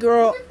 2020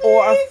 girl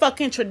or a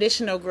fucking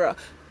traditional girl?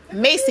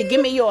 Macy,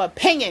 give me your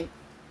opinion.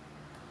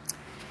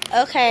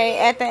 Okay,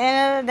 at the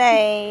end of the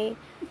day,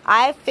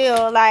 I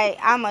feel like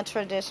I'm a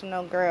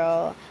traditional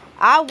girl.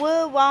 I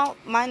would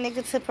want my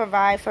nigga to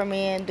provide for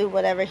me and do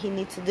whatever he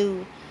needs to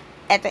do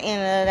at the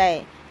end of the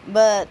day.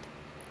 But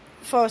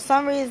for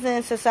some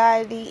reason,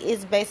 society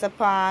is based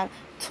upon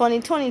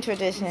 2020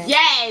 tradition.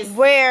 Yes.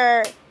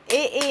 Where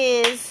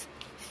it is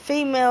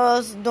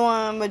females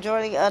doing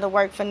majority of the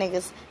work for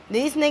niggas.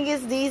 These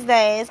niggas these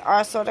days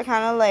are sort of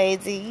kind of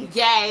lazy.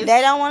 Yes.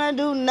 They don't want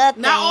to do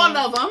nothing. Not all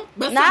of them,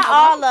 but not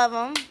all of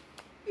them.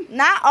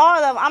 Not all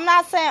of them. I'm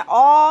not saying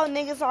all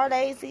niggas are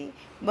lazy,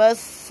 but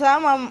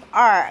some of them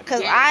are.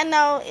 Because I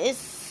know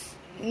it's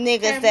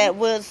niggas that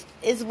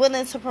is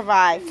willing to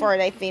provide for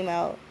their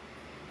female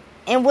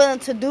and willing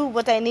to do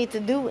what they need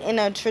to do in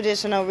a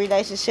traditional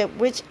relationship,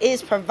 which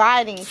is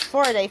providing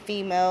for their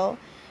female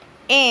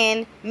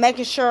and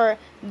making sure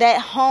that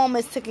home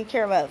is taken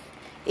care of.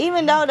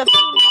 Even though the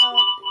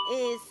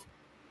female is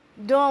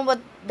doing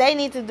what they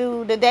need to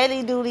do, the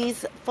daily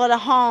duties for the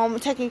home,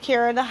 taking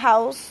care of the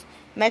house,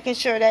 making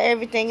sure that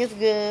everything is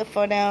good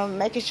for them,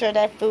 making sure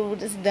that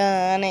food is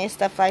done and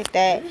stuff like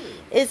that.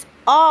 It's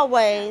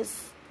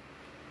always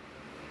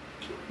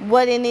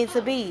what it needs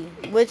to be,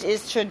 which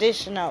is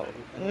traditional,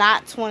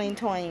 not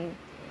 2020.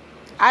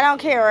 I don't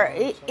care.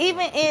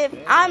 Even if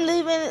I'm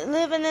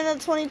living in a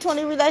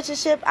 2020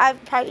 relationship, I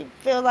probably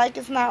feel like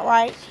it's not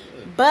right.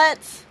 But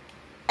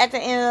at the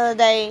end of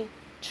the day,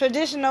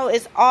 traditional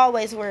is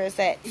always where it's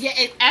at. Yeah,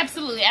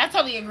 absolutely. I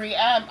totally agree.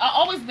 I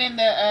always been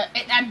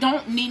I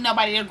don't need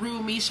nobody to agree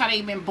with me.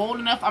 Shawty been bold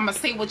enough. I'm gonna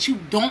say what you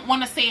don't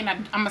want to say, and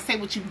I'm gonna say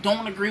what you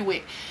don't agree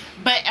with.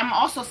 But I'm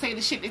also say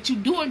the shit that you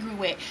do agree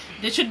with.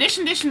 The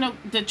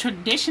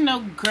traditional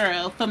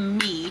girl for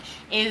me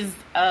is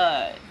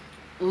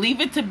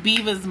Leave It to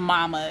Beaver's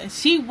mama.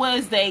 She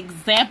was the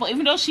example.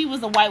 Even though she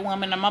was a white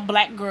woman, I'm a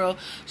black girl,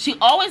 she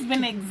always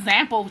been an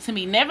example to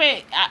me. Never,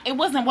 it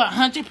wasn't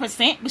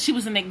 100%, but she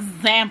was an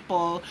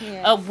example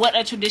of what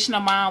a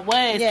traditional mom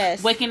was.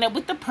 Yes. Waking up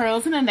with the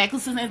pearls and the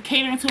necklaces and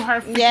catering to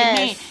her freaking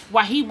man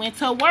while he went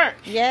to work.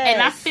 Yes.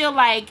 And I feel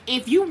like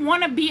if you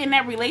want to be in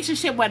that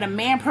relationship where the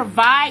man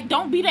provide,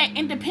 don't be that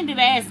independent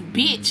ass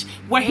bitch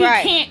where he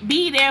can't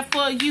be there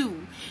for you.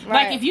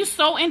 Right. Like, if you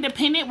so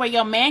independent where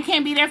your man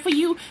can't be there for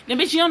you, then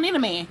bitch, you don't need a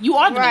man. You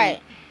are the man.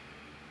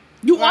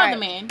 You are the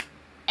man.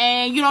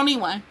 And you don't need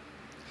one.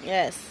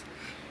 Yes.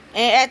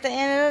 And at the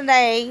end of the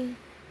day,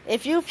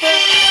 if you feel...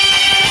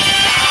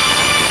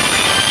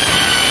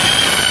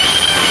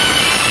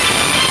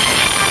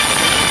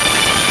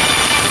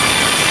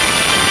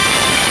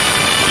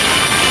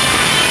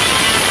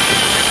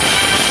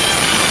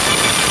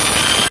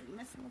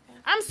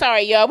 I'm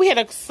sorry, y'all. We had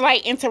a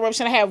slight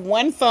interruption. I have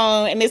one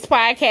phone, and this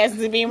podcast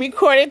is being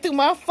recorded through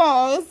my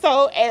phone.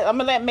 So I'm going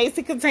to let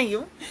Macy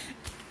continue.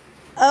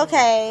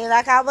 Okay,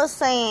 like I was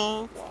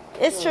saying,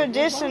 it's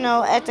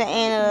traditional at the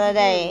end of the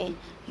day.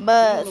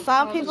 But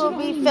some people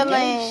be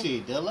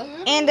feeling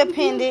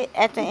independent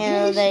at the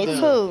end of the day,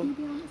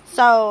 too.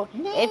 So,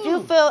 if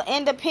you feel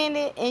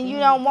independent and you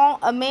don't want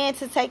a man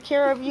to take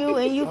care of you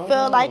and you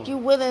feel like you're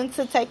willing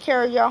to take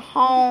care of your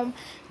home,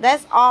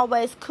 that's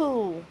always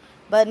cool.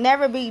 But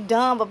never be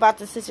dumb about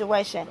the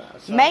situation.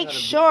 Make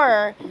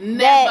sure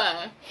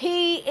that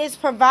he is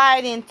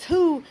providing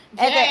too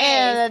at the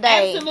end of the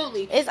day.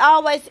 Absolutely. It's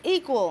always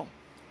equal.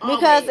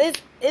 Because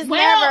it's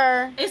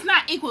never... It's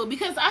not equal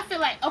because I feel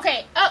like,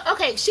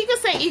 okay, she could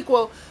say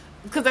equal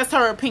because that's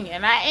her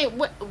opinion.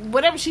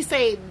 Whatever she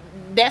say,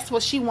 that's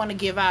what she want to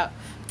give out.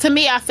 To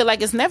me, I feel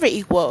like it's never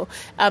equal.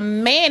 A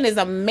man is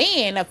a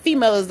man. A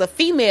female is a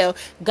female.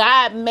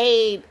 God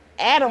made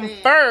Adam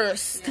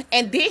first,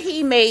 and then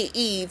he made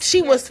Eve.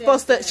 She was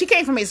supposed to. She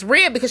came from his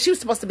rib because she was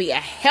supposed to be a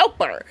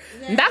helper,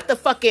 not the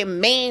fucking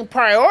main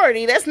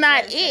priority. That's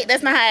not it.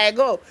 That's not how it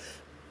go.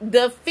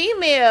 The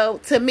female,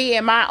 to me,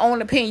 in my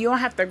own opinion, you don't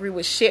have to agree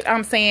with shit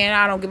I'm saying.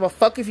 I don't give a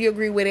fuck if you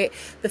agree with it.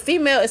 The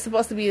female is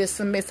supposed to be the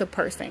submissive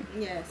person.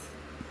 Yes.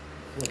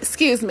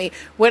 Excuse me.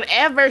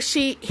 Whatever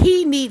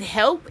he need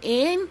help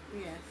in,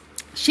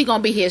 she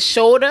gonna be his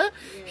shoulder,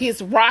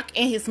 his rock,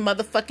 and his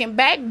motherfucking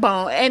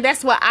backbone. And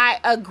that's what I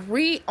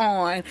agree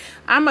on.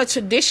 I'm a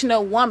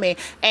traditional woman,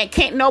 and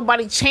can't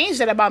nobody change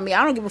that about me.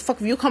 I don't give a fuck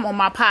if you come on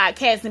my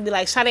podcast and be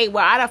like, Sade,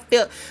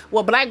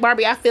 well, Black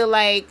Barbie, I feel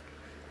like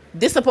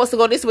this supposed to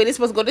go this way, this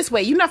supposed to go this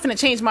way. You're not finna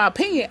change my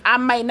opinion. I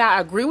might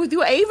not agree with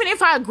you. Even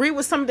if I agree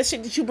with some of the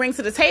shit that you bring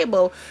to the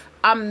table,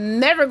 I'm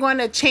never going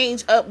to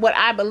change up what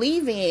I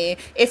believe in.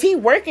 If he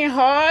working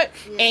hard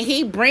and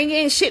he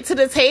bringing shit to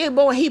the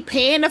table and he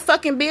paying the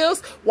fucking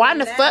bills, why in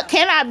the fuck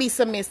can I be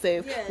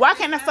submissive? Why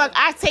can't the fuck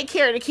I take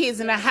care of the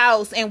kids in the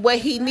house and what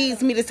he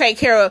needs me to take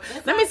care of?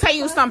 Let me tell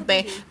you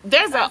something.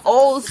 There's an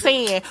old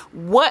saying,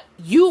 what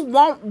you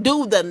won't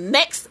do, the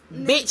next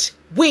bitch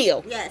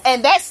will.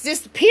 And that's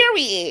just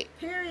period.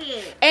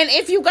 And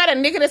if you got a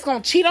nigga that's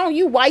gonna cheat on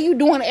you while you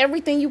doing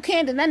everything you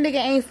can, then that nigga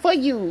ain't for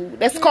you.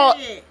 That's called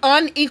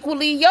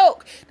unequally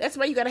yoked. That's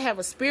why you gotta have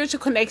a spiritual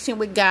connection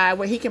with God,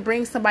 where he can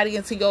bring somebody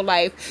into your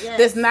life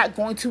that's not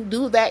going to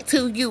do that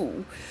to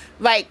you.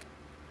 Like,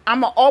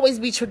 I'm gonna always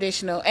be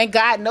traditional, and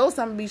God knows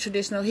I'm gonna be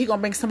traditional. He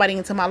gonna bring somebody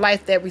into my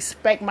life that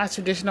respect my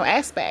traditional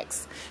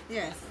aspects.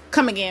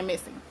 Come again,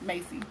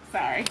 Macy.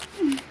 Sorry.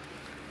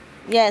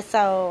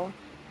 So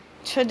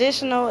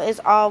traditional is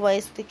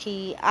always the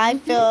key. I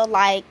feel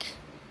like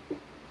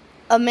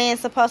a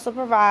man's supposed to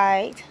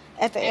provide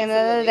at the end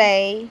of the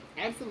day.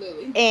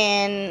 Absolutely.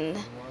 And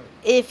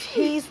if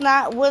he's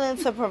not willing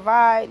to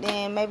provide,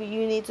 then maybe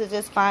you need to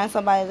just find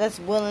somebody that's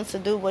willing to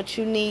do what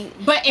you need.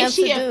 But is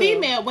she a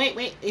female?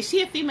 Wait. Is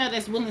she a female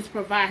that's willing to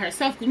provide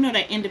herself? You know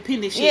that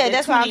independent shit. Yeah,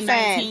 that's what I'm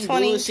saying.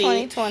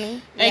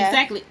 2020.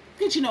 Exactly.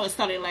 Because you know it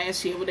started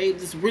last year where they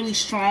was really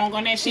strong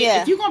on that shit.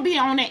 If you're going to be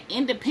on that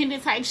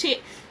independent type shit,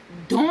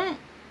 don't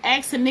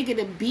ask a nigga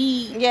to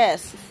be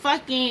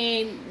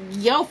fucking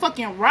your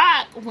fucking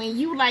rock when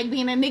you like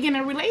being a nigga in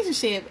a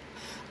relationship.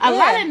 A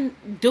lot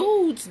of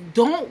dudes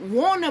don't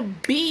want to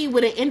be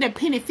with an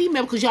independent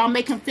female because y'all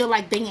make them feel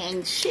like they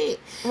ain't shit.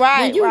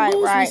 When you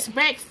lose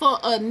respect for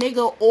a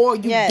nigga, or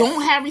you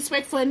don't have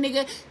respect for a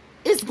nigga,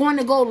 it's going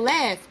to go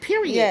left,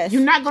 period.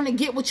 You're not going to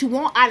get what you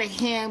want out of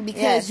him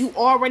because you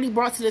already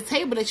brought to the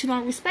table that you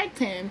don't respect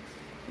him.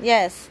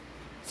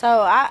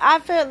 So I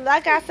feel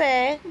like I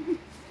said,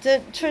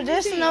 the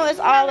traditional is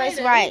always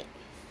right.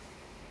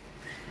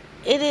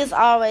 It is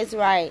always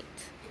right.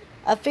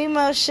 A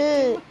female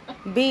should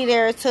be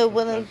there to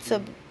willing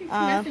to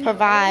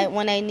provide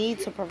when they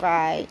need to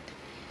provide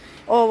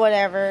or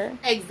whatever.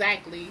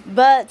 Exactly.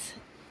 But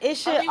it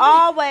should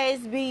always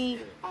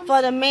be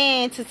for the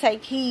man to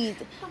take heed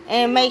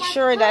and make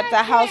sure that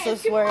the house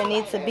is where it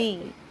needs to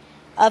be.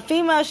 A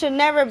female should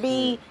never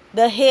be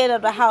the head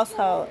of the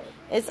household.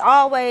 It's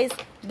always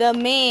the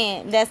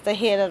man that's the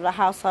head of the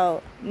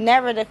household,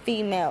 never the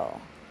female.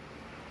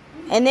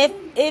 And if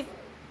it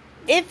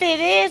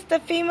is the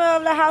female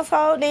of the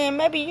household, then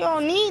maybe you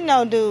don't need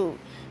no dude,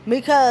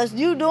 because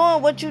you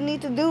doing what you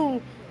need to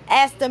do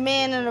as the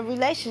man in a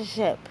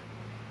relationship.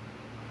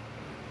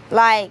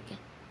 Like,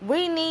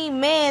 we need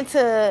men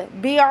to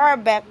be our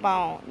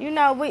backbone. You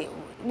know,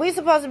 we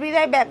supposed to be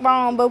their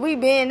backbone, but we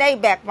being their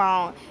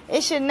backbone.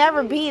 It should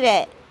never be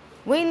that.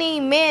 We need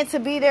men to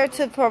be there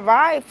to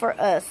provide for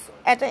us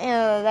at the end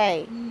of the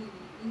day.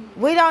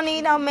 We don't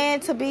need no man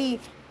to be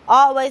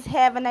always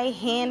having a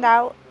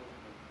handout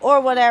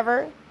or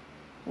whatever.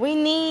 We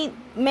need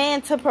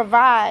men to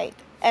provide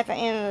at the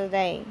end of the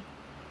day.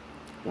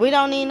 We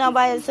don't need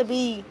nobody to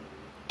be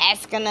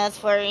asking us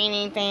for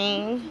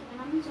anything.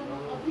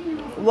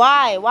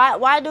 Why?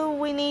 Why do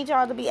we need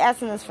y'all to be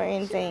asking us for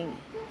anything?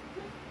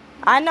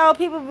 I know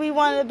people be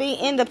wanting to be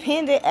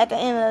independent at the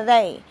end of the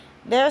day.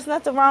 There's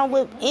nothing wrong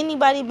with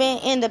anybody being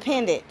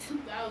independent.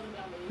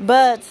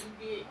 But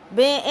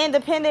being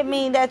independent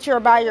means that you're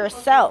by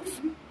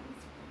yourself.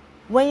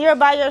 When you're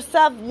by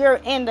yourself, you're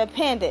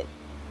independent.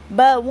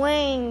 But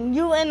when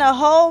you in a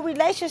whole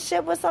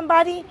relationship with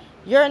somebody,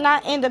 you're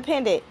not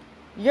independent.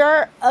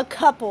 You're a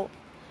couple.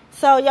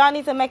 So y'all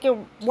need to make it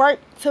work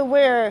to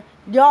where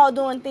y'all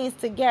doing things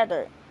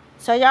together.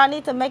 So y'all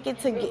need to make it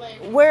to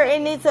where it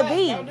needs to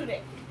be.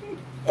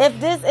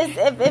 If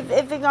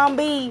it's gonna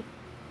be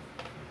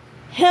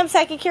him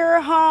taking care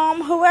of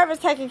home, whoever's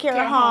taking care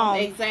of home,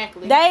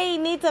 exactly. They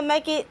need to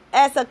make it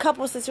as a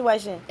couple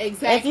situation.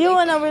 Exactly. If you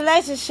in a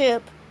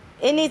relationship,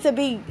 it needs to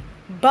be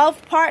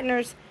both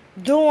partners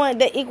doing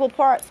the equal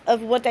parts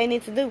of what they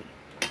need to do.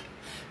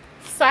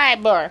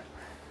 Sidebar.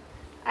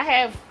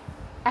 I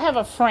have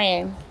a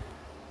friend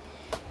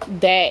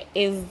that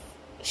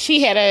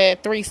she had a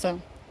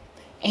threesome,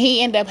 and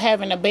he ended up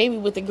having a baby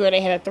with the girl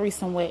they had a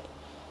threesome with.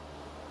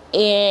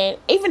 And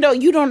even though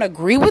you don't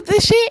agree with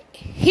this shit,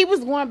 he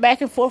was going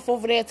back and forth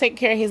over there taking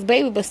care of his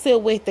baby, but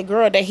still with the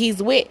girl that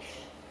he's with.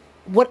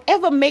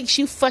 Whatever makes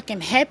you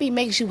fucking happy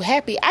makes you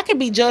happy. I can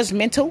be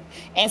judgmental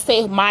and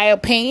say my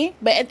opinion,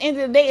 but at the end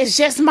of the day, it's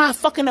just my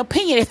fucking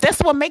opinion. If that's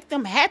what makes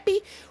them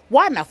happy,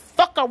 why in the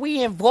fuck are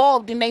we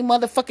involved in their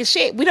motherfucking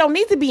shit? We don't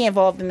need to be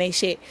involved in their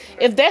shit.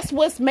 If that's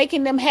what's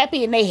making them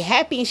happy and they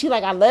happy and she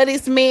like, I love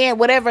this man,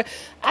 whatever,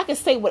 I can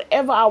say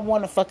whatever I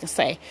want to fucking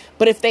say.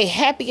 But if they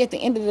happy at the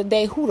end of the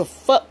day, who the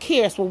fuck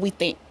cares what we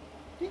think?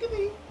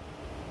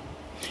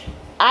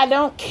 I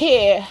don't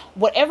care.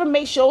 Whatever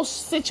makes your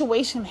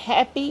situation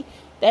happy,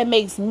 that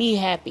makes me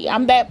happy.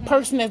 I'm that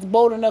person that's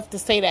bold enough to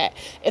say that.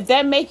 If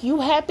that make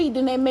you happy,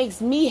 then that makes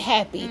me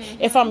happy.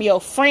 If I'm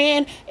your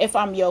friend, if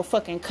I'm your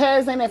fucking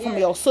cousin, if I'm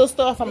your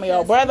sister, if I'm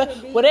your brother,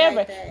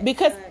 whatever.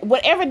 Because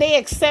whatever they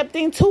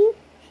accepting to,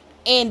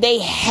 and they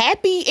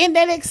happy in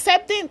that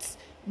acceptance,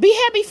 be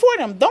happy for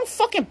them. Don't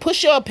fucking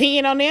push your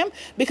opinion on them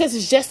because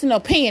it's just an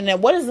opinion.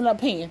 And what is an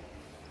opinion?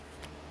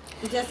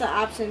 Just an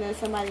option that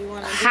somebody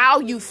wants to do. How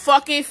you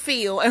fucking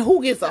feel, and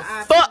who gives a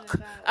fuck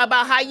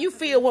about how you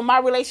feel when my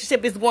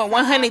relationship is going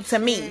 100 to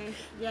me?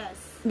 Yes.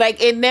 Like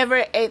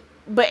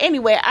but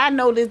anyway, I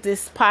know that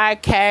this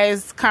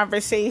podcast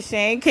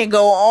conversation can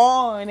go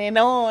on and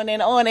on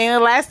and on,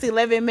 and it lasts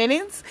 11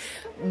 minutes.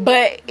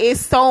 But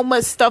it's so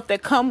much stuff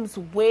that comes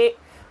with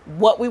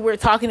what we were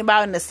talking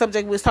about and the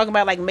subject we was talking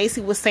about. Like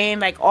Macy was saying,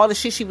 like all the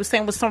shit she was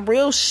saying was some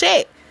real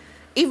shit.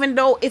 Even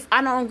though if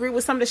I don't agree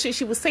with some of the shit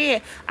she was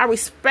saying, I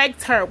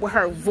respect her with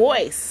her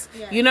voice.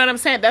 Yeah. You know what I'm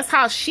saying? That's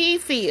how she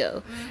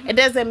feel. It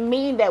doesn't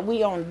mean that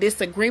we on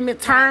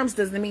disagreement terms.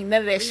 Doesn't mean none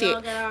of that shit.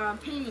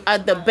 A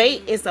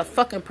debate is a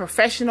fucking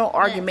professional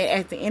argument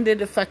at the end of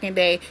the fucking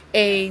day.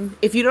 And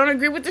if you don't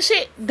agree with the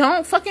shit,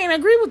 don't fucking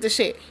agree with the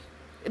shit.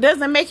 It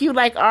doesn't make you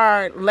like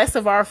less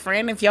of our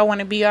friend if y'all want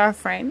to be our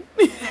friend.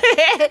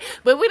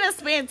 But we done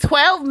spent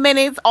 12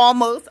 minutes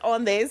almost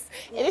on this.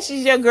 And this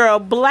is your girl,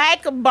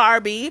 Black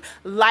Barbie,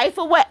 Life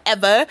or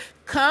Whatever.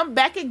 Come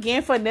back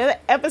again for another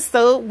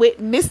episode with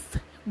Miss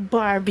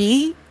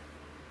Barbie.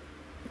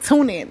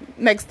 Tune in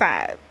next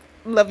time.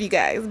 Love you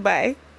guys. Bye.